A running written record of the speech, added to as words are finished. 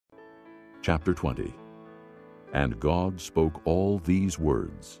Chapter 20. And God spoke all these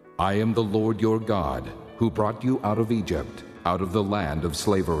words. I am the Lord your God, who brought you out of Egypt, out of the land of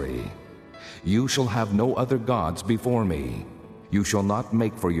slavery. You shall have no other gods before me. You shall not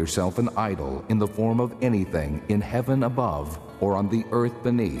make for yourself an idol in the form of anything in heaven above, or on the earth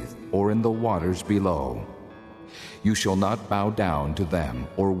beneath, or in the waters below. You shall not bow down to them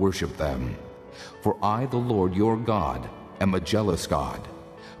or worship them. For I, the Lord your God, am a jealous God,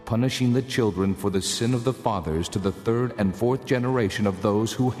 punishing the children for the sin of the fathers to the third and fourth generation of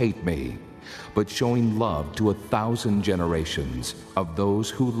those who hate me, but showing love to 1,000 generations of those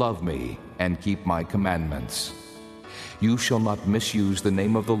who love me and keep my commandments. You shall not misuse the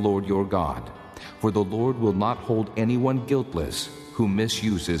name of the Lord your God, for the Lord will not hold anyone guiltless who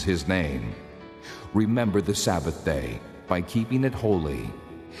misuses his name. Remember the Sabbath day by keeping it holy.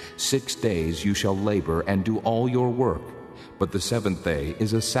 6 days you shall labor and do all your work, but the seventh day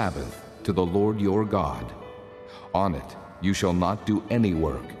is a Sabbath to the Lord your God. On it you shall not do any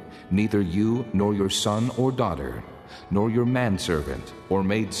work, neither you nor your son or daughter, nor your manservant or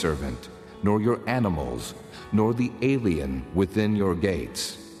maidservant, nor your animals, nor the alien within your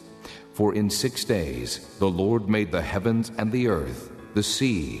gates. For in 6 days the Lord made the heavens and the earth, the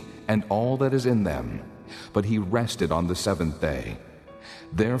sea, and all that is in them, but he rested on the seventh day.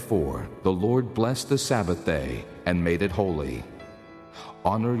 Therefore the Lord blessed the Sabbath day and made it holy.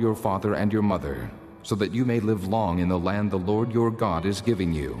 Honor your father and your mother, so that you may live long in the land the Lord your God is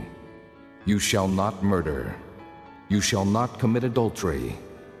giving you. You shall not murder. You shall not commit adultery.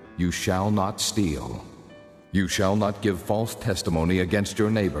 You shall not steal. You shall not give false testimony against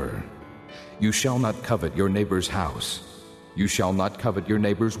your neighbor. You shall not covet your neighbor's house. You shall not covet your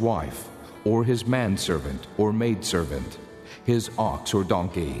neighbor's wife, or his manservant or maidservant, his ox or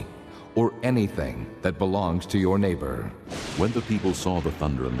donkey, or anything that belongs to your neighbor. When the people saw the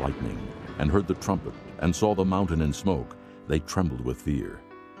thunder and lightning, and heard the trumpet, and saw the mountain in smoke, they trembled with fear.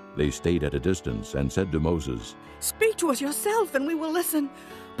 They stayed at a distance and said to Moses, Speak to us yourself, and we will listen.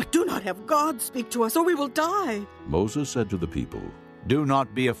 But do not have God speak to us, or we will die. Moses said to the people, Do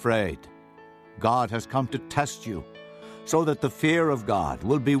not be afraid. God has come to test you, so that the fear of God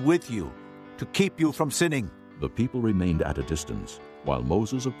will be with you, to keep you from sinning. The people remained at a distance, while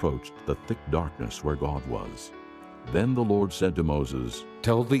Moses approached the thick darkness where God was. Then the Lord said to Moses,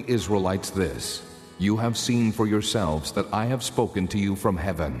 Tell the Israelites this, You have seen for yourselves that I have spoken to you from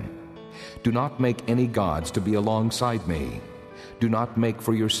heaven. Do not make any gods to be alongside me. Do not make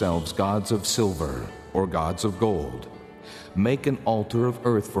for yourselves gods of silver or gods of gold. Make an altar of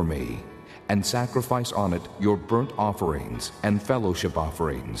earth for me, and sacrifice on it your burnt offerings and fellowship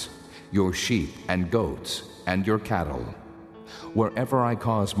offerings, your sheep and goats, and your cattle. Wherever I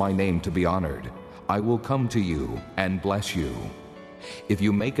cause my name to be honored, I will come to you and bless you. If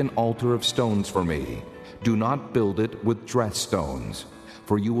you make an altar of stones for me, do not build it with dressed stones,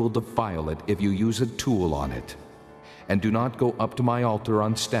 for you will defile it if you use a tool on it. And do not go up to my altar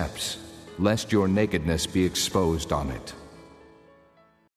on steps, lest your nakedness be exposed on it.